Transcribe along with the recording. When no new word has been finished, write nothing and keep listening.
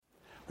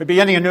We're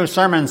beginning a new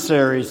sermon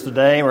series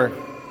today.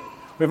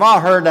 We've all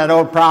heard that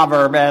old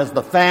proverb, as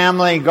the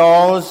family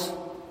goes,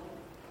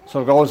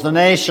 so goes the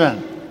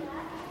nation.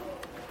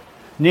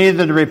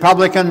 Neither the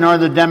Republican nor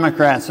the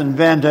Democrats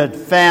invented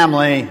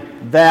family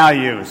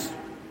values,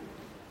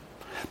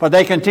 but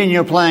they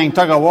continue playing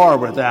tug-of-war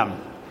with them.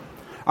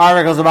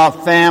 Articles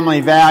about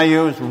family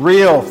values,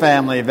 real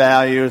family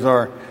values,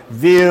 or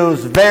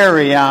views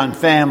vary on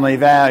family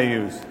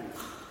values.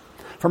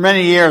 For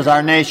many years,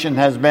 our nation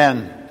has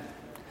been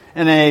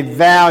in a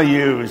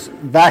values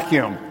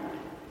vacuum.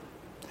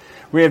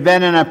 We have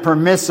been in a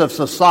permissive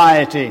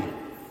society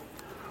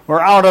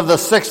where out of the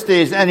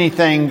 60s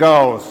anything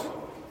goes,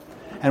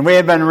 and we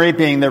have been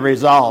reaping the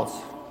results.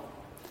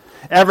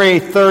 Every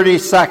 30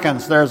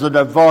 seconds there's a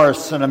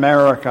divorce in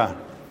America.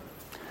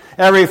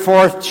 Every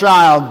fourth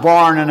child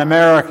born in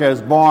America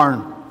is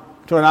born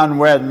to an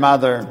unwed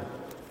mother.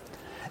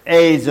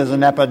 AIDS is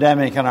an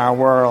epidemic in our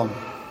world.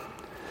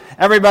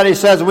 Everybody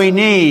says we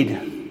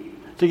need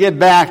to get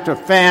back to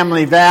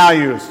family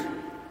values,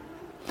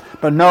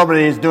 but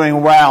nobody is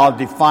doing well at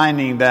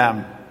defining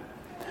them.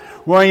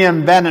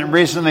 William Bennett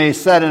recently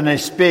said in a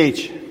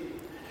speech,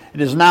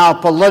 "It is now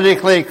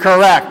politically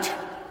correct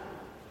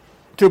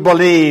to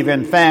believe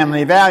in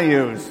family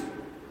values,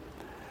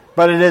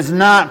 but it is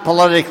not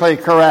politically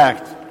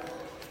correct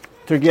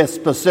to get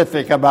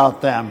specific about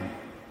them."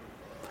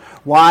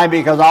 Why?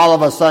 Because all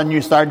of a sudden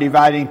you start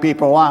dividing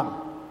people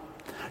up.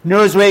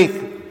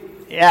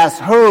 Newsweek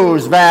asks,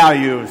 whose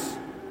values?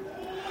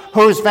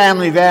 Whose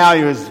family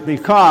values?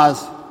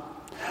 Because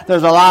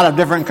there's a lot of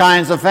different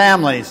kinds of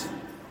families.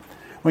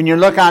 When you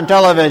look on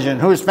television,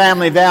 whose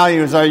family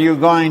values are you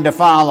going to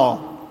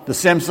follow? The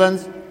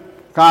Simpsons,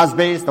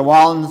 Cosby's, the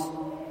Waltons?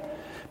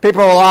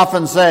 People will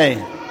often say,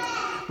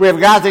 we've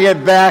got to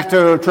get back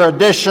to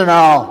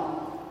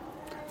traditional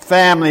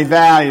family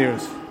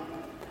values.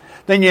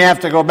 Then you have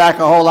to go back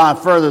a whole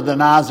lot further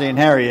than Ozzie and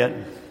Harriet.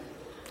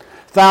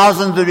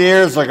 Thousands of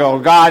years ago,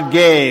 God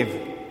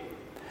gave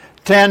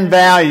 10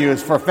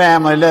 values for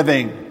family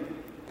living.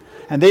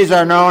 And these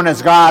are known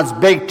as God's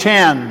Big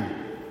 10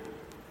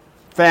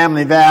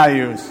 family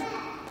values.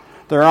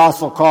 They're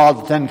also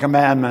called the 10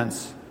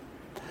 Commandments.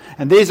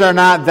 And these are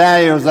not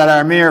values that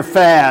are mere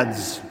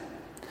fads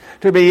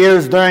to be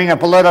used during a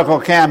political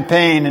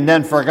campaign and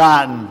then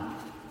forgotten.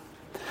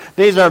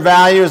 These are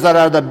values that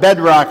are the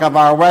bedrock of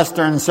our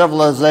Western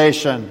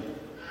civilization.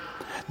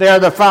 They are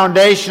the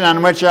foundation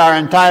on which our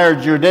entire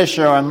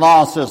judicial and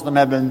law system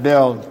have been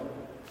built.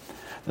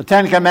 The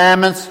 10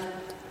 Commandments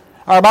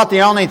are about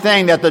the only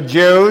thing that the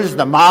Jews,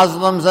 the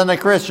Muslims, and the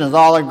Christians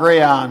all agree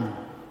on.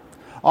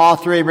 All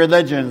three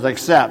religions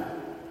accept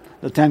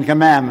the 10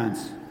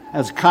 Commandments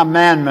as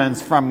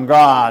commandments from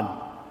God.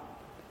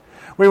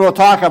 We will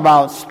talk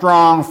about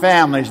strong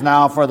families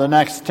now for the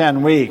next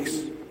 10 weeks.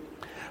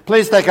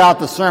 Please take out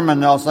the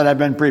sermon notes that have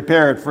been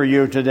prepared for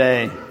you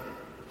today.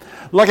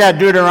 Look at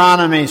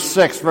Deuteronomy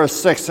 6, verse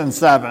 6 and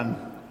 7.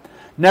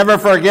 Never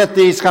forget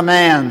these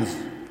commands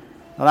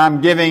that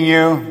I'm giving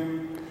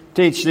you.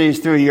 Teach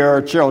these to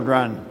your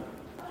children.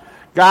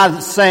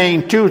 God's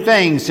saying two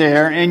things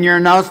here in your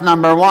notes.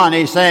 Number one,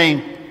 he's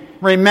saying,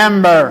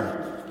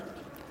 remember.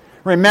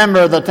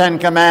 Remember the 10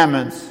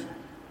 Commandments.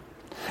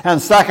 And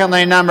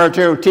secondly, number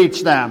two,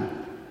 teach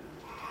them.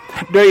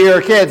 Do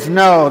your kids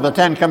know the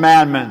 10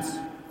 Commandments?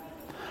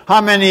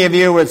 How many of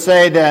you would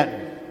say that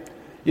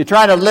you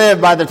try to live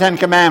by the 10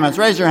 Commandments?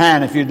 Raise your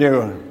hand if you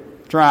do.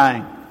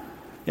 Trying.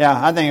 Yeah,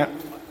 I think,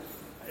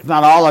 if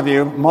not all of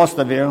you, most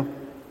of you.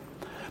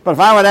 But if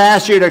I would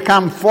ask you to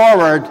come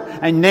forward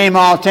and name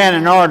all 10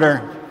 in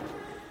order,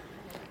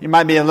 you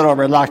might be a little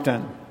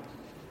reluctant.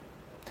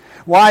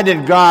 Why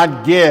did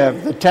God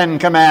give the 10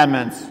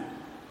 Commandments?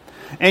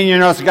 In your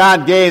notes,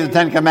 God gave the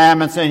 10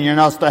 Commandments in your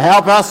notes to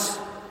help us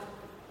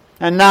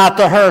and not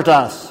to hurt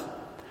us.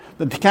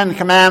 The 10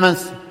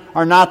 Commandments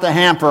are not to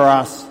hamper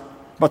us,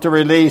 but to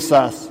release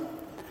us.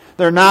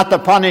 They're not to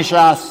punish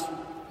us,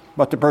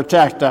 but to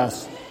protect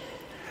us.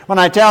 When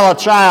I tell a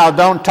child,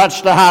 don't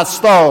touch the hot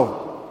stove,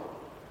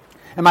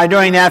 am I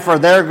doing that for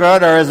their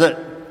good, or is it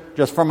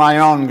just for my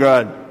own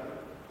good?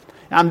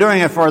 I'm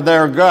doing it for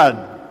their good.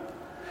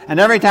 And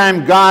every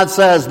time God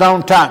says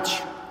don't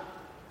touch,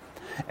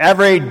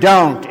 every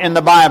don't in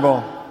the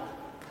Bible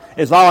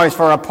is always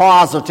for a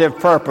positive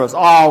purpose,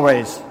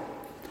 always.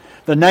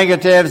 The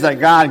negatives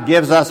that God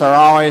gives us are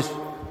always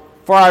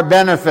for our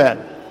benefit.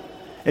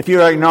 If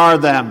you ignore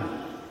them,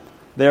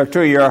 they're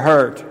to your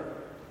hurt.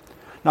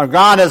 Now,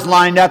 God has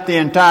lined up the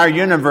entire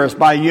universe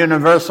by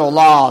universal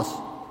laws.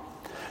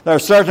 There are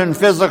certain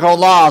physical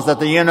laws that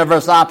the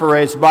universe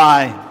operates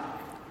by,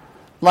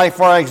 like,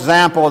 for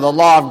example, the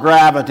law of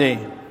gravity.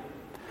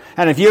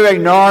 And if you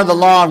ignore the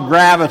law of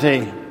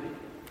gravity,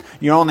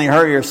 you only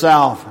hurt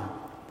yourself.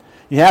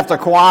 You have to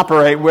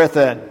cooperate with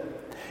it.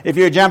 If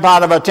you jump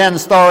out of a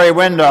 10-story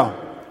window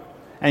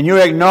and you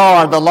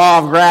ignore the law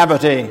of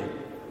gravity,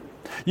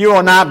 you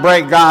will not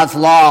break God's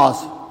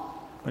laws,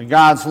 but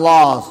God's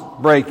laws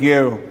break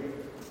you.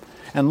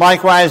 And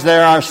likewise,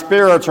 there are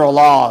spiritual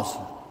laws,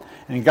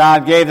 and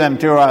God gave them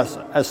to us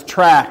as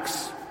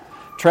tracts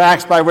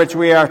tracks by which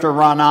we are to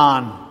run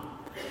on.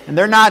 And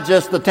they're not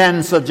just the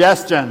 10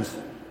 suggestions.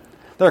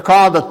 They're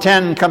called the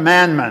 10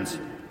 commandments.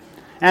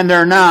 And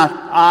they're not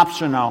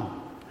optional.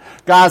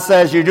 God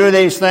says you do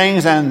these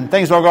things and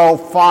things will go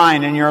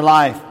fine in your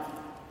life.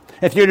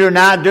 If you do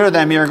not do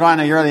them, you're going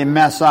to really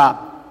mess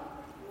up.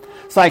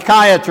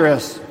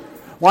 Psychiatrists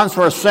once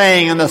were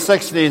saying in the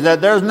 60s that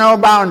there's no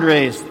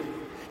boundaries.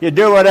 You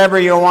do whatever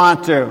you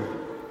want to.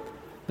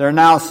 They're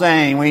now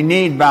saying we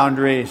need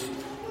boundaries.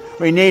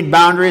 We need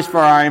boundaries for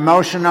our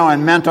emotional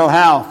and mental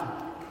health.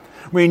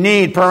 We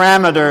need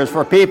parameters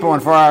for people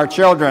and for our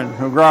children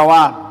who grow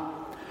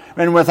up.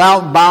 And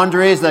without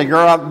boundaries, they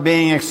grow up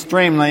being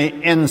extremely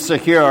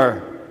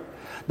insecure.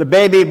 The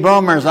baby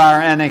boomers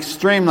are an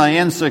extremely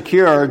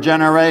insecure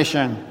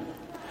generation.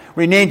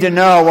 We need to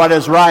know what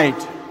is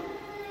right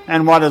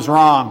and what is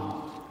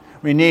wrong.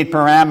 We need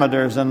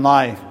parameters in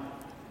life.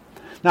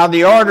 Now,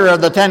 the order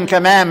of the 10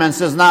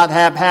 Commandments is not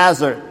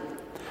haphazard.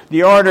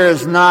 The order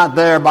is not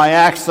there by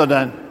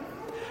accident.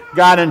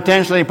 God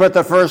intentionally put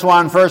the first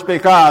one first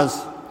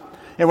because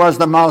it was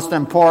the most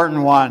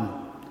important one.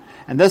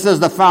 And this is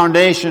the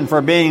foundation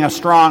for being a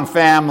strong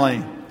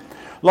family.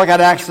 Look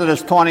at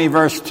Exodus 20,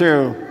 verse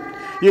 2.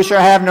 You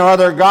shall have no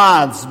other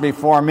gods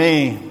before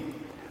me.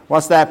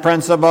 What's that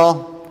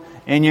principle?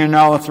 In your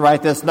notes,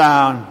 write this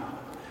down.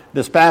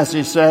 This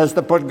passage says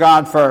to put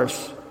God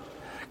first.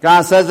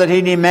 God says that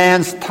He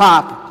demands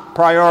top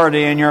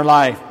priority in your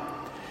life.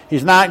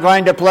 He's not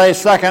going to play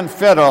second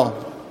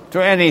fiddle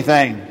to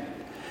anything.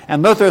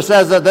 And Luther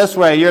says it this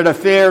way, you're to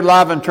fear,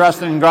 love, and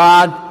trust in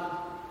God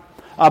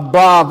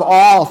above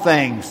all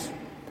things.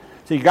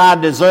 See,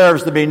 God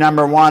deserves to be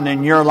number one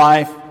in your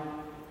life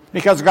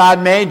because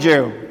God made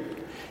you.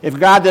 If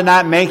God did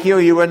not make you,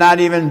 you would not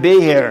even be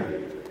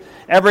here.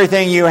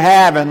 Everything you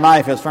have in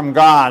life is from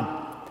God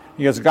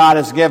because God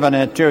has given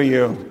it to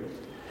you.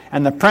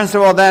 And the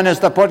principle then is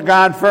to put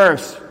God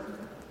first.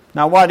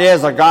 Now, what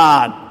is a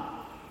God?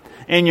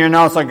 In your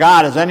notes, a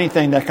God is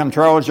anything that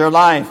controls your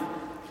life.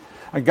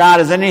 A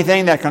God is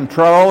anything that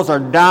controls or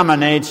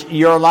dominates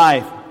your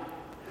life.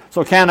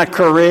 So can a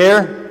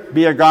career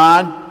be a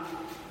God?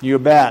 You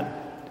bet.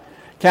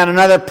 Can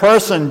another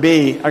person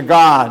be a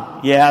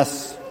God?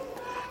 Yes.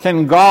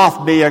 Can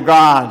golf be a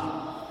God?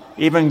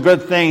 Even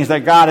good things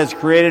that God has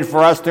created for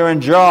us to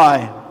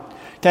enjoy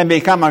can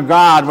become a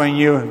God when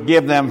you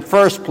give them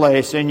first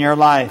place in your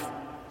life.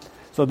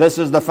 So this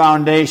is the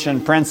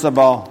foundation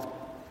principle.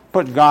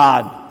 Put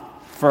God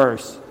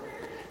first.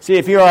 See,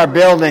 if you are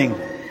building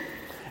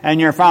and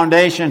your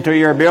foundation to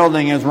your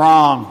building is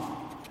wrong,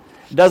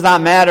 it does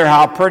not matter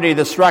how pretty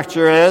the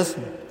structure is,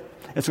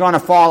 it's going to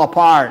fall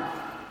apart.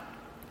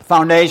 The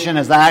foundation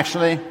is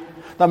actually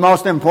the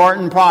most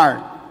important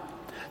part.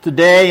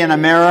 Today in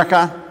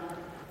America,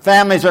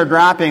 families are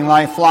dropping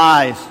like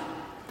flies.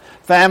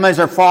 Families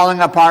are falling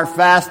apart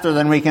faster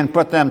than we can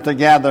put them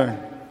together.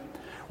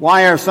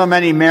 Why are so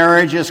many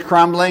marriages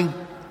crumbling?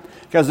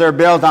 Because they're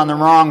built on the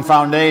wrong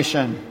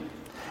foundation.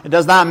 It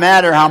does not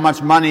matter how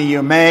much money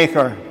you make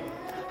or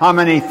how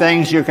many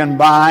things you can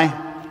buy.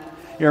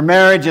 Your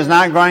marriage is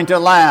not going to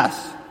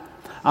last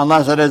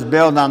unless it is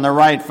built on the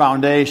right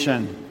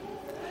foundation.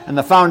 And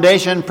the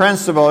foundation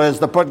principle is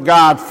to put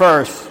God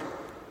first.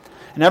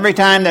 And every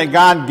time that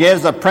God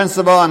gives a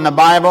principle in the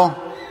Bible,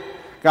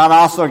 God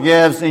also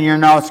gives, in your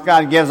notes,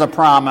 God gives a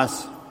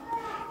promise.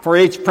 For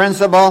each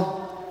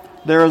principle,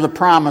 there is a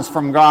promise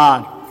from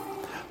God.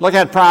 Look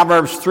at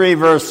Proverbs 3,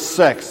 verse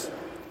 6.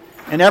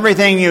 In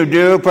everything you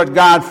do, put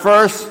God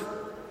first,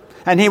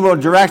 and He will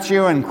direct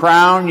you and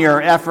crown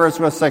your efforts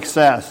with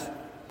success.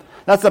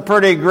 That's a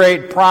pretty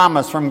great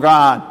promise from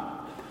God.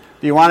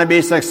 Do you want to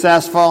be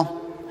successful?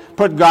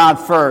 Put God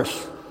first.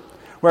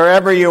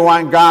 Wherever you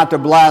want God to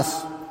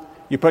bless,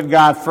 you put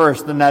God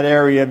first in that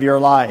area of your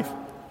life.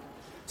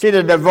 See,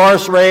 the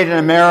divorce rate in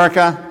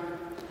America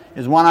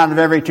is 1 out of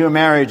every 2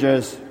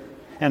 marriages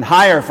and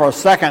higher for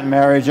second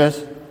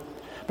marriages.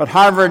 But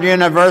Harvard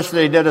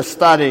University did a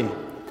study.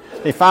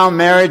 They found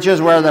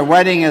marriages where the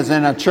wedding is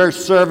in a church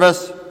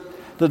service.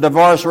 The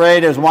divorce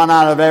rate is 1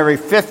 out of every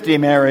 50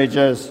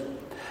 marriages.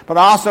 But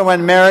also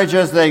in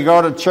marriages, they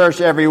go to church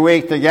every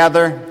week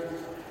together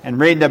and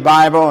read the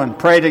Bible and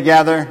pray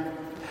together.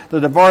 The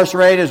divorce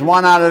rate is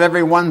 1 out of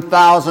every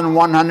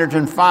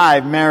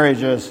 1,105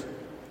 marriages.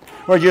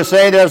 Would you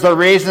say there's a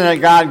reason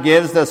that God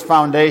gives this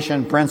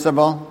foundation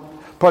principle?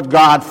 Put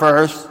God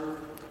first?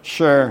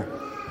 Sure.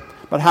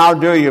 But how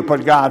do you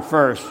put God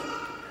first?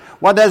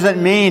 What does it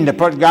mean to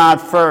put God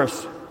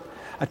first?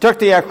 I took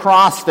the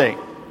acrostic,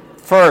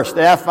 FIRST,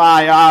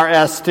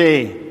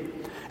 F-I-R-S-T,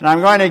 and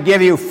I'm going to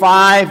give you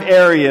 5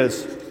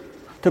 areas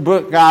to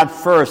put God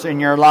first in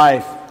your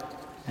life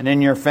and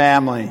in your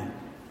family.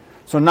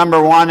 So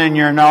number 1 in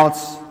your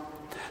notes,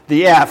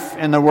 the F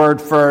in the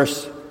word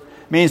first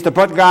means to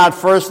put God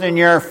first in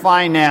your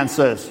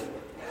finances.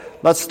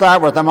 Let's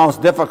start with the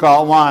most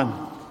difficult one.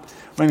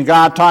 When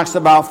God talks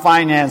about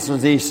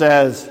finances, He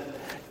says,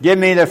 give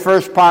me the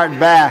first part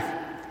back,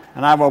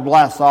 and I will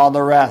bless all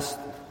the rest.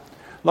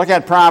 Look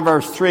at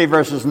Proverbs 3,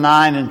 verses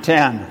 9 and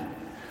 10.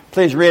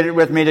 Please read it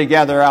with me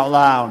together out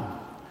loud.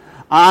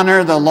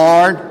 Honor the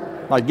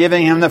Lord by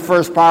giving him the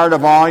first part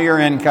of all your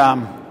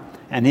income,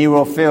 and he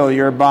will fill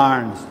your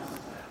barns.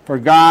 For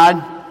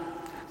God,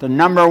 the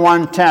number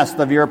one test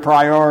of your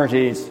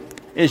priorities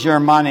is your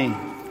money.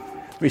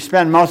 We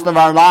spend most of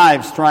our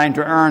lives trying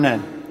to earn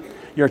it.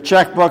 Your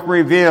checkbook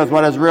reveals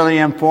what is really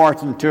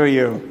important to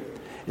you.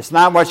 It's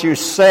not what you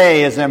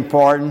say is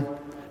important,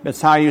 but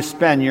it's how you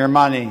spend your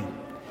money.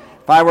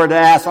 If I were to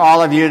ask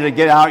all of you to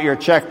get out your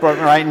checkbook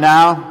right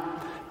now,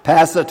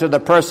 pass it to the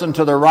person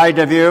to the right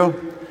of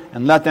you,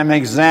 and let them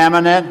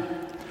examine it,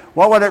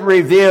 what would it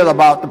reveal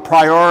about the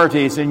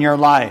priorities in your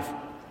life?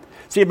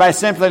 See, by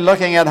simply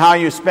looking at how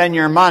you spend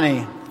your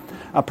money,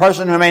 a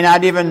person who may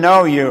not even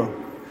know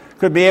you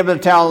could be able to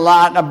tell a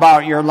lot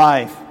about your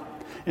life.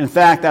 In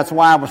fact, that's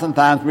why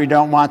sometimes we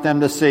don't want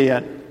them to see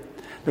it.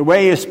 The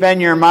way you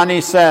spend your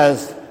money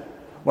says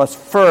what's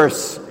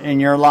first in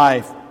your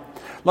life.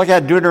 Look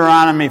at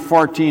Deuteronomy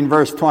 14,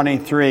 verse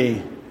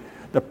 23.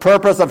 The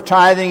purpose of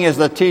tithing is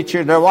to teach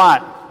you to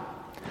what?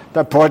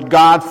 To put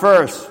God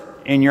first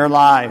in your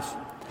lives.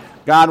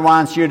 God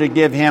wants you to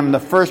give him the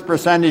first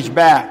percentage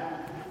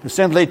back, to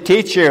simply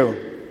teach you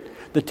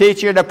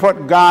to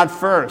put God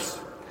first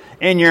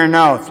in your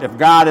notes. If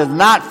God is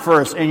not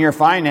first in your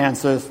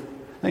finances,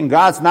 then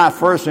God's not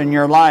first in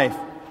your life.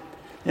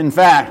 In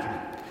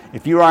fact,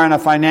 if you are in a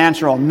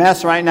financial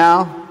mess right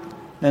now,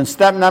 then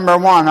step number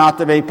one ought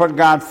to be put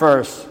God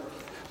first.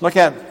 Look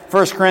at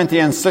 1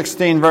 Corinthians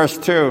 16, verse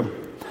 2.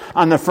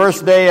 On the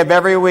first day of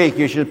every week,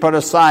 you should put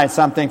aside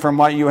something from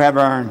what you have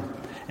earned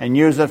and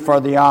use it for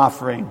the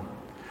offering.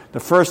 The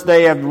first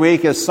day of the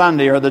week is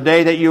Sunday, or the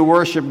day that you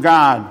worship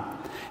God.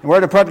 And we're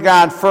to put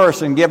God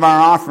first and give our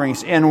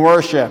offerings in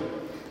worship.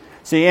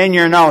 See, in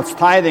your notes,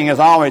 tithing is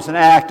always an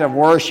act of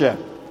worship.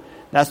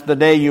 That's the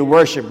day you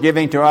worship,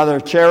 giving to other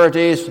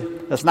charities.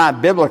 That's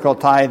not biblical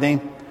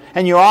tithing.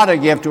 And you ought to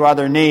give to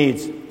other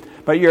needs.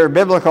 But your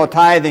biblical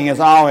tithing is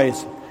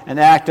always an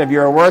act of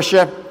your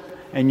worship,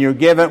 and you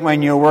give it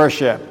when you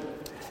worship.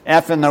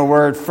 F in the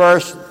word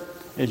first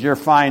is your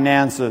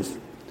finances.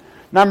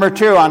 Number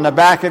 2 on the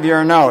back of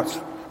your notes,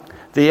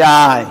 the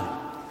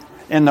I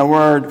in the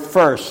word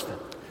first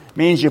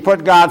means you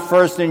put God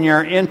first in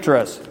your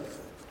interest.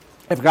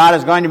 If God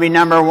is going to be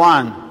number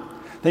 1,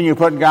 then you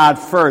put God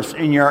first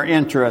in your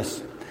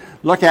interest.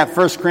 Look at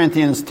 1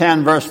 Corinthians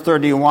 10, verse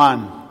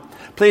 31.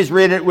 Please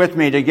read it with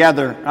me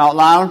together out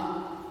loud.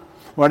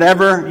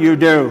 Whatever you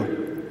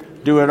do,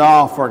 do it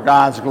all for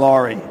God's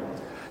glory.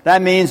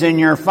 That means in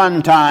your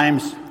fun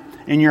times,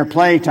 in your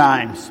play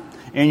times,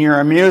 in your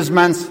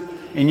amusements,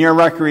 in your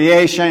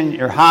recreation,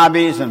 your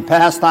hobbies and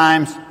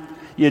pastimes,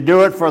 you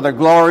do it for the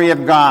glory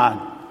of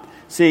God.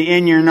 See,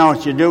 in your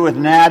notes, you do it with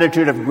an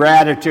attitude of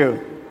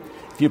gratitude.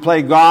 If you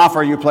play golf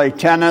or you play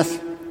tennis,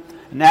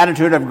 an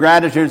attitude of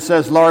gratitude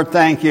says, Lord,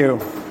 thank you.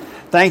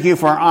 Thank you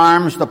for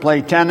arms to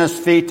play tennis,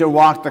 feet to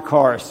walk the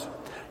course.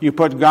 You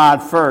put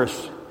God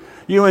first.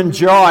 You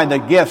enjoy the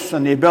gifts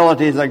and the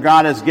abilities that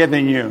God has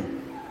given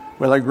you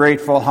with a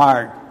grateful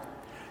heart.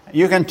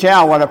 You can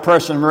tell what a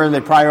person's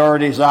really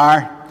priorities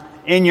are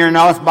in your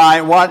notes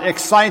by what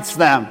excites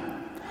them.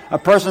 A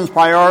person's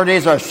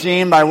priorities are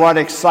seen by what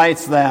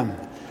excites them.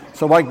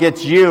 So what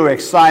gets you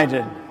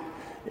excited?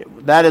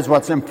 That is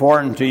what's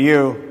important to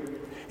you.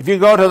 If you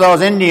go to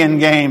those Indian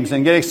games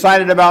and get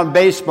excited about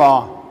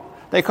baseball,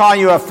 they call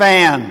you a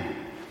fan.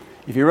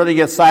 If you really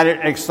get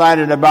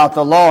excited about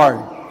the Lord,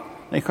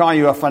 they call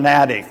you a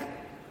fanatic.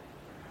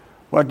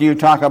 What do you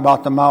talk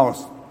about the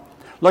most?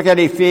 Look at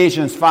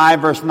Ephesians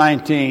 5, verse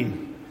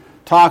 19.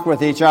 Talk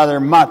with each other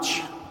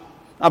much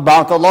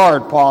about the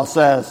Lord, Paul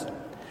says.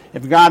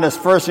 If God is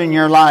first in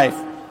your life,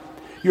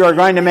 you are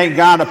going to make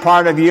God a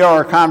part of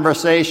your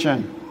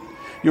conversation.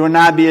 You will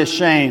not be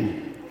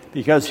ashamed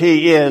because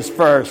he is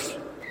first.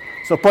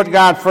 So put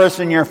God first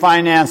in your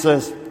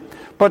finances.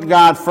 Put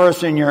God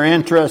first in your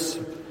interests.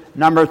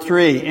 Number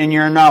 3, in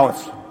your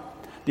notes.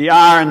 The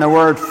R in the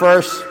word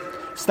first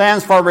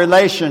stands for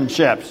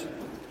relationships.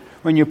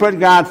 When you put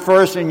God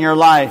first in your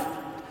life,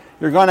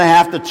 you're going to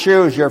have to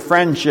choose your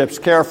friendships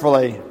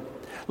carefully.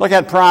 Look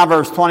at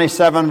Proverbs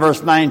 27,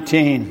 verse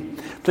 19.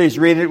 Please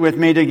read it with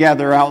me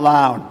together out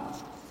loud.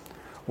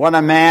 What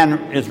a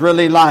man is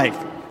really like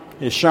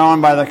is shown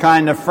by the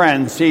kind of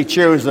friends he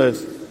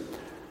chooses.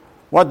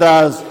 What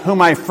does who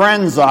my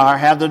friends are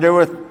have to do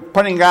with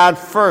putting God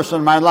first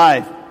in my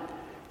life?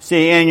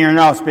 See in your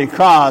notes,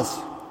 because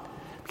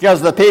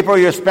the people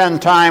you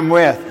spend time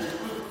with,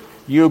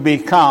 you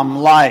become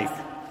like.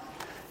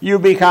 You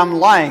become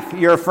like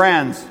your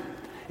friends.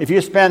 If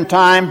you spend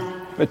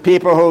time with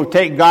people who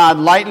take God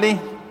lightly,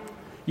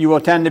 you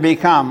will tend to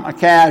become a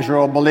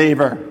casual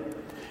believer.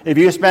 If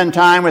you spend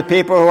time with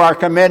people who are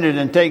committed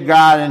and take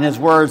God and his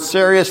word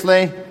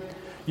seriously,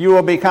 you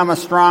will become a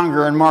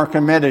stronger and more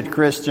committed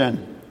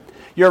Christian.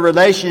 Your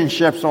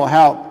relationships will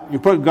help. You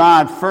put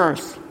God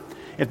first.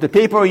 If the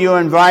people you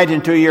invite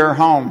into your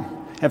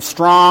home have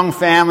strong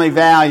family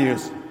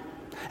values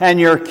and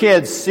your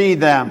kids see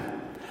them,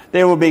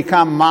 they will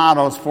become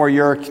models for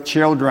your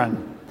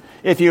children.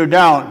 If you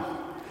don't,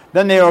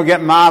 Then they will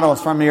get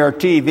models from your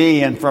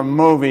TV and from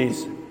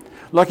movies.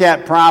 Look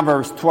at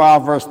Proverbs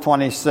 12, verse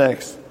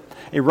 26.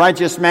 A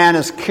righteous man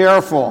is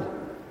careful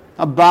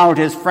about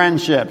his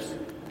friendships.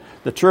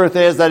 The truth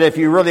is that if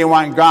you really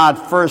want God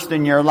first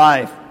in your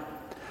life,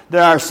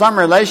 there are some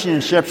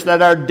relationships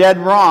that are dead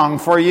wrong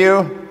for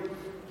you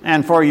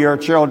and for your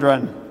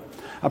children.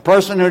 A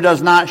person who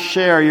does not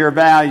share your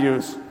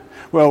values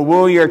will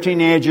woo your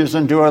teenagers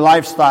into a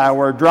lifestyle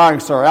where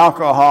drugs or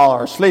alcohol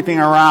or sleeping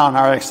around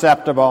are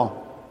acceptable.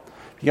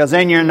 Because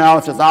in your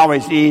notes, it's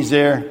always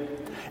easier.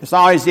 It's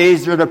always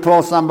easier to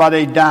pull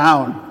somebody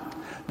down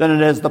than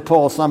it is to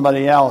pull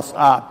somebody else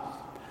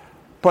up.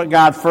 Put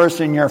God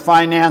first in your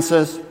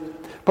finances.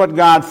 Put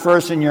God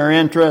first in your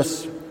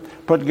interests.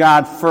 Put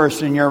God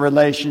first in your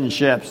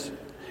relationships.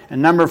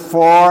 And number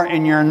 4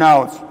 in your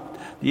notes,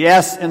 the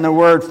S in the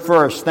word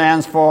first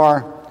stands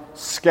for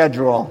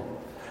schedule.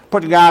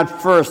 Put God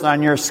first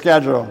on your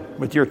schedule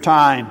with your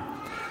time.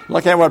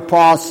 Look at what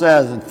Paul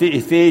says in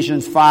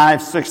Ephesians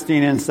 5,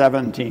 16 and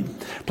 17.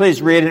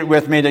 Please read it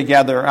with me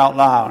together out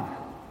loud.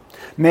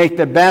 Make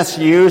the best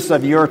use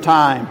of your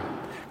time.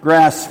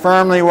 Grasp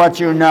firmly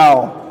what you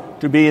know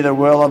to be the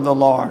will of the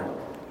Lord.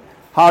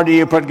 How do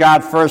you put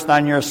God first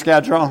on your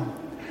schedule?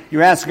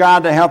 You ask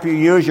God to help you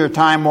use your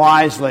time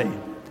wisely.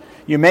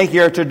 You make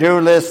your to-do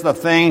list of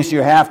things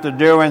you have to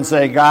do and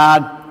say,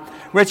 God,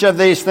 which of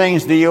these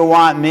things do you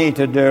want me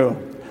to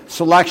do?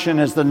 Selection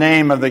is the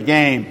name of the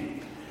game.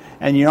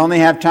 And you only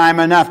have time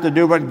enough to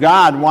do what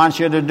God wants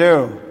you to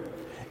do.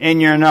 In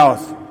your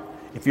notes,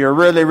 if you're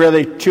really,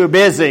 really too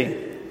busy,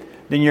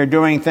 then you're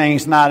doing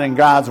things not in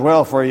God's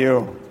will for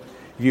you.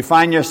 If you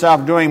find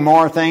yourself doing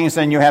more things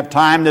than you have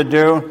time to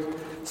do,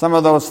 some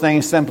of those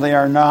things simply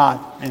are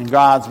not in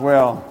God's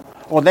will.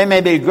 Well, they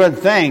may be good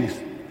things,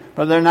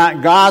 but they're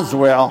not God's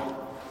will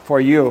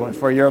for you and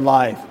for your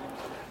life.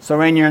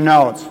 So in your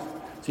notes,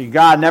 see,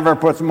 God never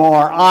puts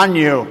more on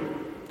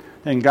you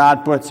than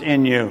God puts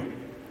in you.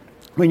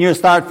 When you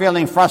start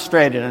feeling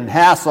frustrated and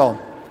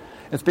hassled,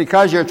 it's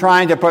because you're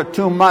trying to put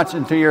too much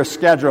into your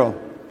schedule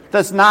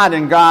that's not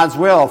in God's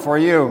will for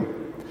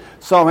you.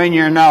 So in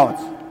your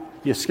notes,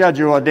 you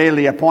schedule a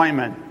daily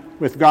appointment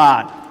with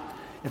God.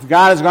 If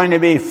God is going to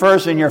be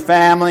first in your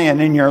family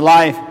and in your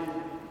life,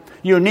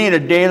 you need a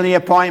daily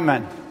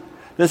appointment.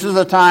 This is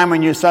a time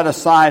when you set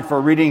aside for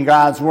reading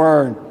God's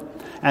Word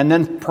and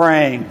then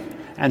praying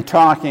and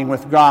talking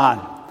with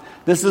God.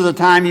 This is a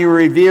time you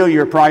reveal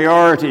your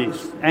priorities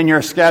and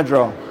your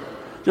schedule.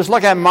 Just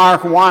look at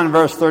Mark 1,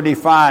 verse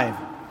 35.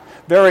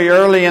 Very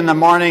early in the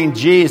morning,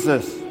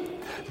 Jesus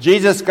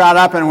got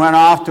up and went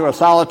off to a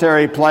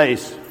solitary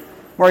place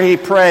where he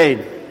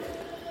prayed.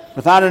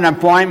 Without an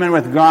appointment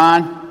with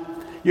God,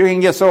 you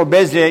can get so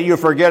busy that you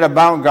forget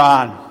about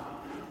God.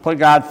 Put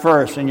God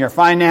first in your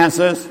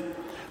finances.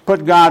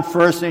 Put God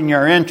first in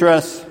your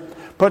interests.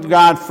 Put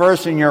God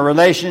first in your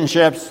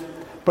relationships.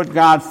 Put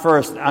God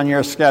first on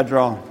your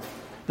schedule.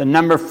 The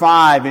number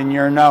 5 in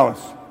your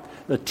notes.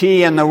 The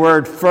T in the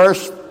word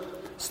first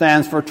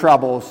stands for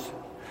troubles.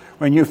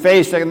 When you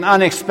face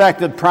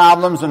unexpected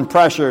problems and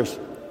pressures,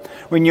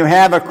 when you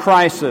have a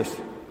crisis,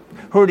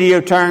 who do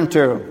you turn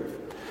to?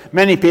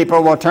 Many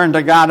people will turn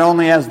to God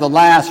only as the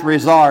last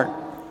resort.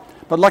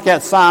 But look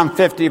at Psalm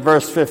 50,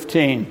 verse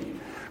 15.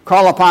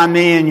 Call upon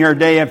me in your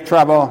day of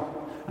trouble,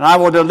 and I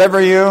will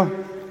deliver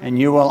you, and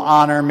you will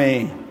honor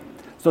me.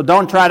 So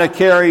don't try to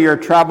carry your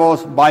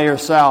troubles by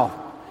yourself.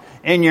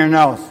 In your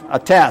notes, a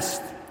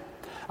test.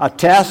 A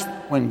test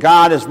when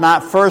God is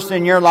not first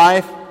in your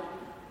life,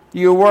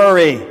 you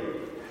worry.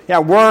 Yeah,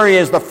 worry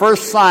is the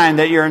first sign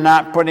that you're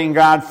not putting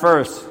God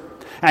first.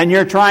 And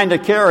you're trying to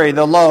carry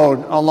the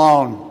load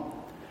alone.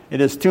 It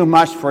is too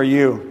much for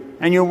you.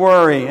 And you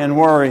worry and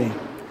worry.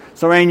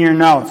 So in your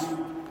notes,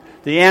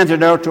 the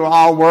antidote to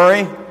all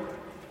worry,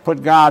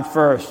 put God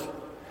first.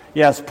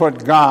 Yes,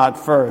 put God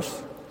first.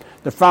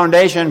 The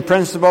foundation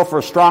principle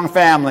for strong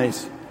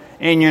families,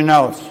 in your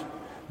notes.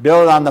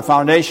 Build on the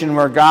foundation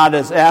where God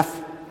is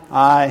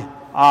F-I-R-S-T.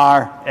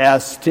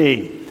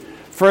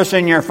 First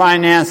in your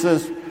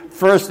finances,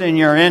 first in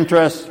your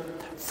interests,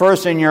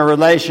 first in your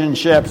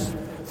relationships,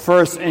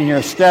 first in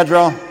your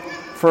schedule,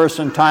 first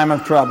in time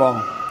of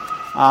trouble.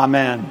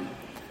 Amen.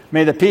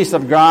 May the peace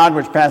of God,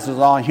 which passes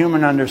all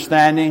human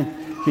understanding,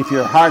 keep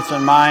your hearts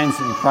and minds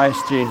in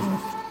Christ Jesus.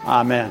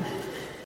 Amen.